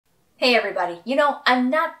Hey everybody, I'm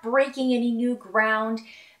not breaking any new ground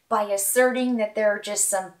by asserting that there are just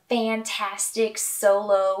some fantastic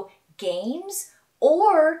solo games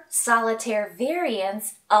or solitaire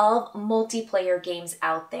variants of multiplayer games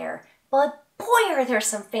out there. But boy, are there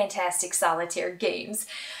some fantastic solitaire games.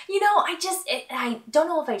 I don't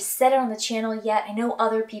know if I've said it on the channel yet. I know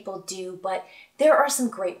other people do, but there are some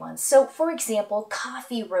great ones. So for example,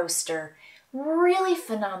 Coffee Roaster. Really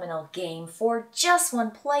phenomenal game for just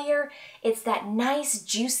one player. It's that nice,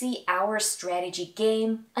 juicy hour strategy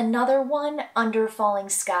game. Another one, Under Falling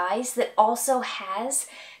Skies, that also has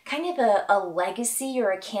kind of a legacy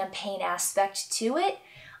or a campaign aspect to it.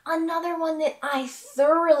 Another one that I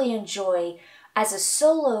thoroughly enjoy as a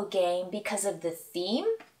solo game because of the theme,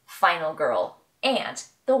 Final Girl. And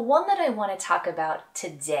the one that I want to talk about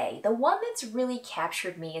today, the one that's really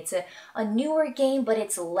captured me, it's a newer game, but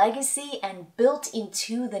its legacy and built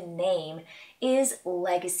into the name is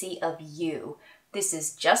Legacy of You. This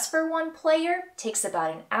is just for one player, takes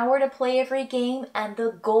about an hour to play every game, and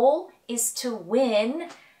the goal is to win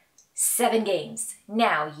 7 games.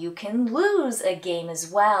 Now, you can lose a game as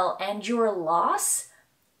well, and your loss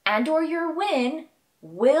and or your win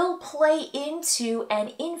will play into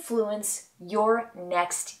and influence your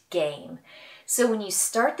next game. So when you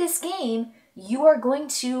start this game, you are going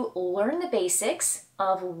to learn the basics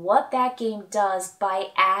of what that game does by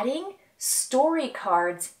adding story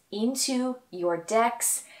cards into your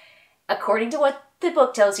decks according to what the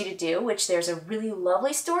book tells you to do, which there's a really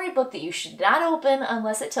lovely storybook that you should not open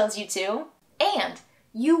unless it tells you to. And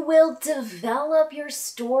you will develop your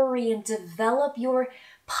story and develop your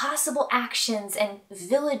possible actions and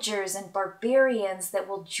villagers and barbarians that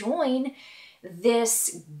will join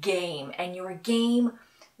this game. And your game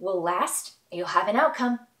will last. You'll have an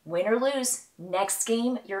outcome, win or lose. Next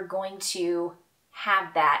game, you're going to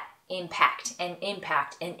have that impact and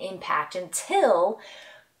impact and impact until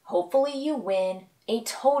hopefully you win a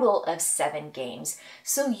total of 7 games.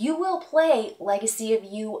 So you will play Legacy of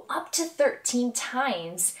You up to 13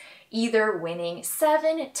 times, either winning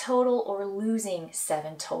 7 total or losing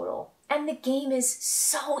 7 total. And the game is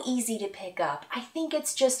so easy to pick up. I think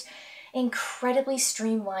it's just incredibly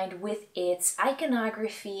streamlined with its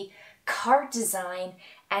iconography, card design,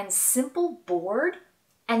 and simple board.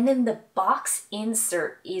 And then the box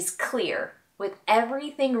insert is clear with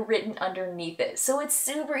everything written underneath it. So it's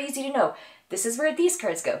super easy to know. This is where these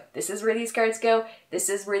cards go. This is where these cards go. This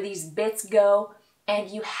is where these bits go. And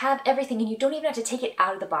you have everything, and you don't even have to take it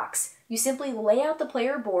out of the box. You simply lay out the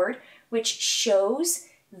player board, which shows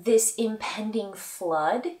this impending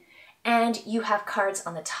flood, and you have cards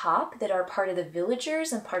on the top that are part of the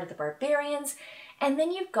villagers and part of the barbarians, and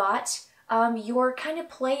then you've got your kind of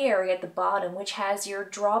play area at the bottom, which has your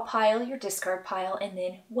draw pile, your discard pile, and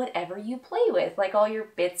then whatever you play with, like all your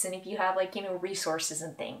bits, and if you have resources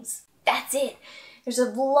and things. That's it. There's a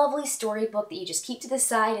lovely storybook that you just keep to the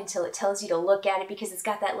side until it tells you to look at it because it's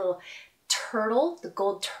got that little turtle, the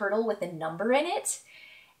gold turtle with a number in it.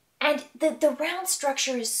 And the round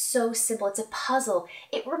structure is so simple. It's a puzzle.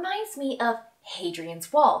 It reminds me of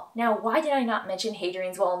Hadrian's Wall. Now, why did I not mention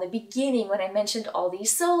Hadrian's Wall in the beginning when I mentioned all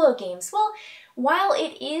these solo games? Well, while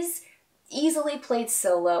it is easily played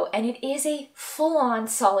solo and it is a full-on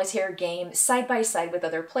solitaire game side by side with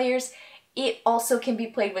other players, it also can be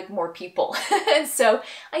played with more people. And so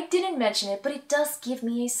I didn't mention it, but it does give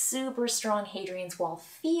me a super strong Hadrian's Wall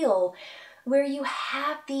feel where you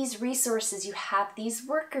have these resources, you have these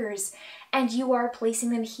workers, and you are placing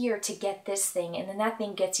them here to get this thing, and then that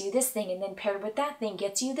thing gets you this thing, and then paired with that thing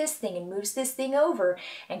gets you this thing and moves this thing over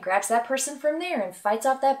and grabs that person from there and fights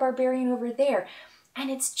off that barbarian over there. And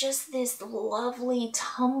it's just this lovely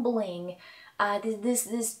tumbling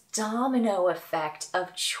this domino effect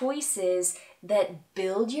of choices that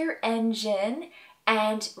build your engine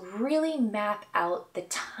and really map out the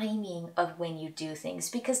timing of when you do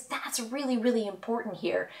things, because that's really, really important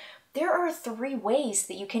here. There are 3 ways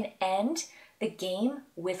that you can end the game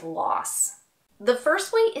with loss. The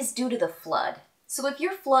first way is due to the flood. So if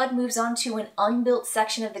your flood moves onto an unbuilt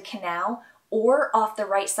section of the canal or off the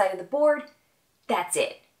right side of the board, that's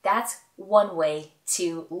it. That's one way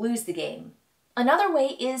to lose the game. Another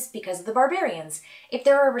way is because of the barbarians. If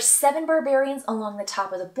there are over 7 barbarians along the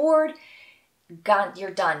top of the board, you're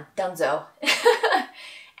done. Dunzo.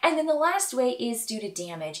 And then the last way is due to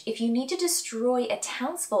damage. If you need to destroy a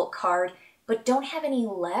townsfolk card but don't have any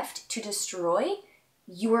left to destroy,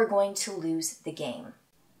 you are going to lose the game.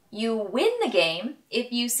 You win the game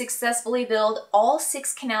if you successfully build all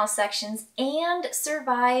 6 canal sections and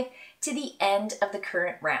survive to the end of the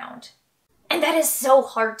current round. And that is so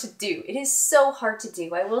hard to do. It is so hard to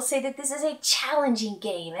do. I will say that this is a challenging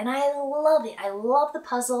game and I love it. I love the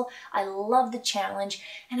puzzle, I love the challenge,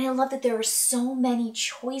 and I love that there are so many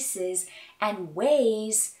choices and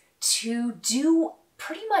ways to do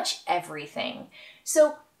pretty much everything.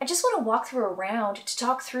 So I just want to walk through a round to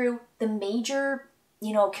talk through the major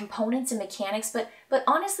components and mechanics, but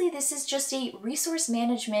honestly, this is just a resource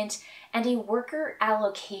management and a worker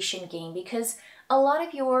allocation game, because a lot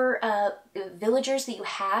of your villagers that you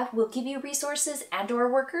have will give you resources and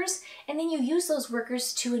or workers, and then you use those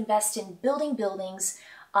workers to invest in building buildings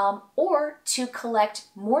or to collect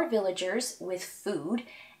more villagers with food.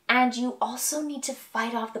 And you also need to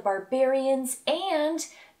fight off the barbarians and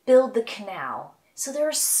build the canal. So there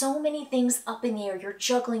are so many things up in the air. You're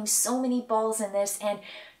juggling so many balls in this, and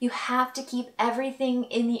you have to keep everything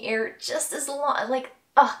in the air just as long,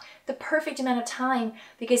 the perfect amount of time,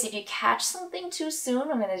 because if you catch something too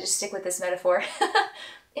soon, I'm going to just stick with this metaphor,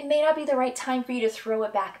 it may not be the right time for you to throw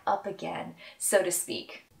it back up again, so to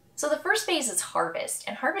speak. So the first phase is harvest,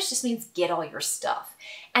 and harvest just means get all your stuff.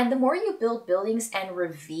 And the more you build buildings and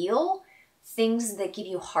reveal things that give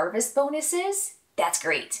you harvest bonuses, that's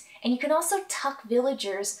great. And you can also tuck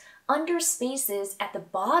villagers under spaces at the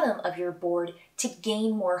bottom of your board to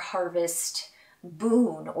gain more harvest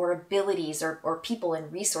boon or abilities or people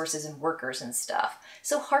and resources and workers and stuff.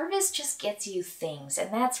 So harvest just gets you things,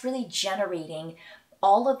 and that's really generating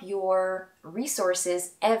all of your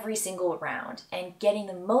resources every single round, and getting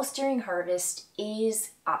the most during harvest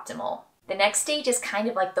is optimal. The next stage is kind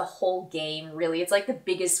of like the whole game, really. It's like the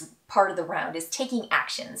biggest part of the round is taking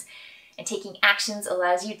actions. And taking actions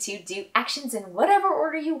allows you to do actions in whatever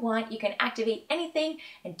order you want. You can activate anything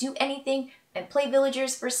and do anything and play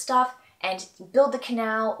villagers for stuff and build the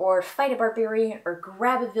canal or fight a barbarian or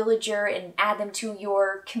grab a villager and add them to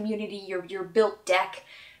your community, your built deck.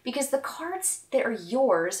 Because the cards that are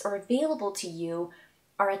yours or available to you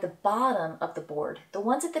are at the bottom of the board. The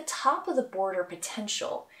ones at the top of the board are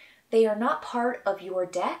potential. They are not part of your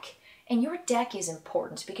deck, and your deck is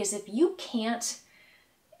important because if you can't,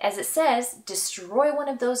 as it says, destroy one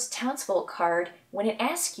of those townsfolk card when it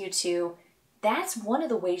asks you to, that's one of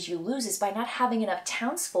the ways you lose, is by not having enough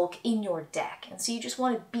townsfolk in your deck. And so you just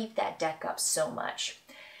want to beef that deck up so much.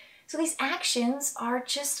 So these actions are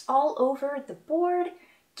just all over the board,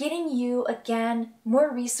 getting you, again,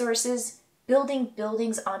 more resources, building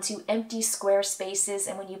buildings onto empty square spaces.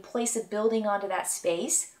 And when you place a building onto that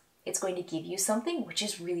space, it's going to give you something, which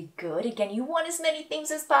is really good. Again, you want as many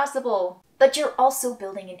things as possible. But you're also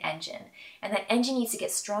building an engine, and that engine needs to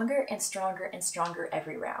get stronger and stronger and stronger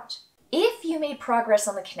every round. If you made progress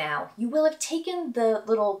on the canal, you will have taken the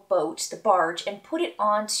little boat, the barge, and put it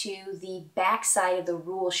onto the back side of the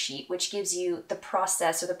rule sheet, which gives you the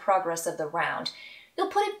process or the progress of the round. You'll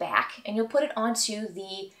put it back, and you'll put it onto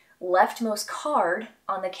the leftmost card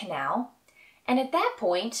on the canal. And at that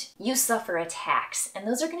point, you suffer attacks, and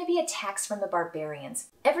those are going to be attacks from the barbarians.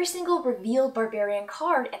 Every single revealed barbarian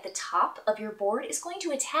card at the top of your board is going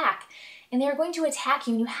to attack, and they're going to attack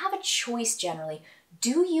you, and you have a choice generally.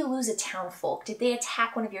 Do you lose a townfolk? Did they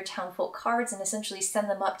attack one of your townfolk cards and essentially send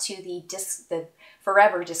them up to the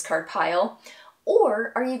forever discard pile?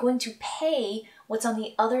 Or are you going to pay what's on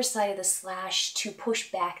the other side of the slash to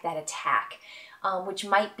push back that attack? Which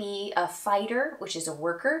might be a fighter, which is a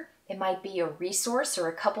worker. It might be a resource or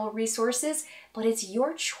a couple of resources, but it's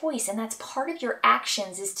your choice, and that's part of your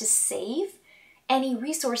actions, is to save any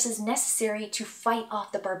resources necessary to fight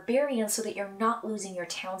off the barbarians so that you're not losing your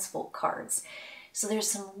townsfolk cards. So there's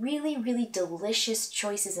some really, really delicious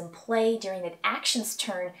choices in play during the actions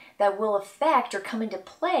turn that will affect or come into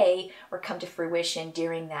play or come to fruition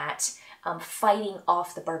during that fighting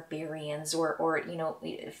off the barbarians or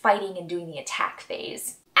fighting and doing the attack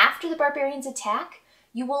phase. After the barbarians attack,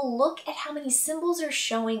 you will look at how many symbols are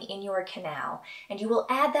showing in your canal, and you will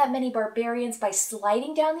add that many barbarians by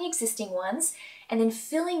sliding down the existing ones and then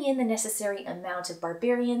filling in the necessary amount of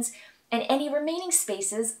barbarians, and any remaining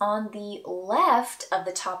spaces on the left of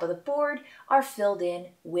the top of the board are filled in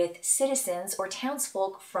with citizens or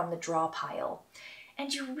townsfolk from the draw pile.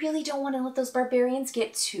 And you really don't want to let those barbarians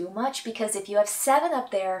get too much, because if you have 7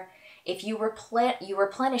 up there, if you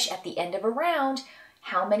replenish at the end of a round,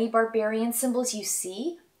 how many barbarian symbols you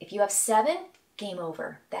see, if you have 7, game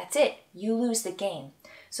over. That's it. You lose the game.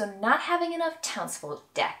 So not having enough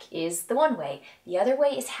townsfolk deck is the one way. The other way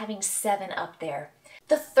is having 7 up there.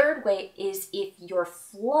 The third way is if your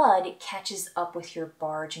flood catches up with your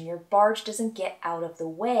barge and your barge doesn't get out of the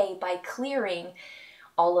way by clearing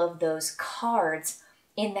all of those cards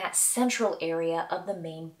in that central area of the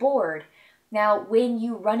main board. Now, when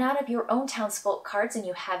you run out of your own townsfolk cards and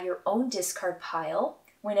you have your own discard pile,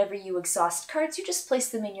 whenever you exhaust cards, you just place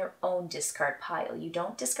them in your own discard pile. You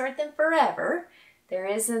don't discard them forever. There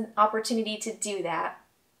is an opportunity to do that.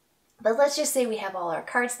 But let's just say we have all our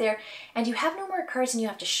cards there and you have no more cards and you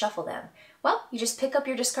have to shuffle them. Well, you just pick up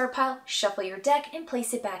your discard pile, shuffle your deck, and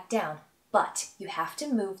place it back down. But you have to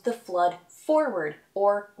move the flood forward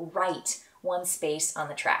or right one space on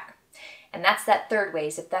the track. And that's that third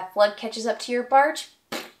ways. If that flood catches up to your barge,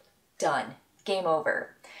 done. Game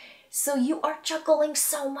over. So you are juggling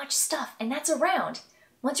so much stuff, and that's a round.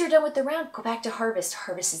 Once you're done with the round, go back to harvest.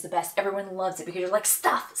 Harvest is the best. Everyone loves it because you're like,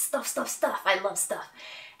 stuff, stuff, stuff, stuff. I love stuff.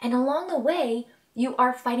 And along the way, you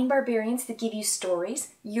are fighting barbarians that give you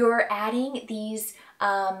stories. You're adding these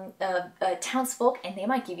townsfolk, and they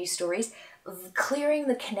might give you stories. Clearing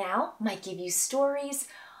the canal might give you stories.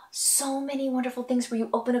 So many wonderful things where you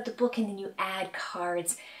open up the book and then you add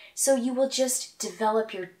cards. So you will just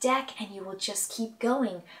develop your deck and you will just keep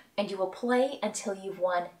going and you will play until you've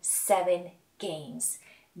won 7 games.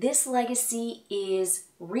 This legacy is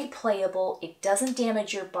replayable. It doesn't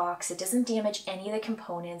damage your box. It doesn't damage any of the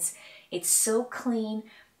components. It's so clean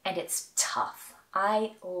and it's tough.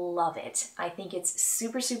 I love it. I think it's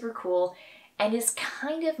super, super cool and is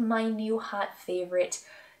kind of my new hot favorite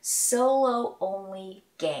solo only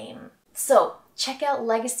game. So check out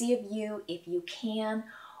Legacy of You if you can.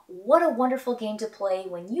 What a wonderful game to play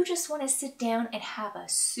when you just want to sit down and have a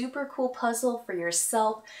super cool puzzle for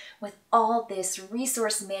yourself with all this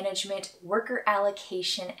resource management, worker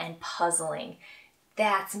allocation, and puzzling.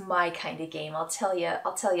 That's my kind of game. I'll tell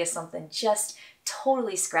you something just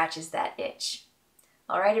totally scratches that itch.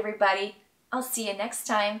 All right, everybody. I'll see you next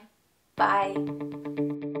time. Bye.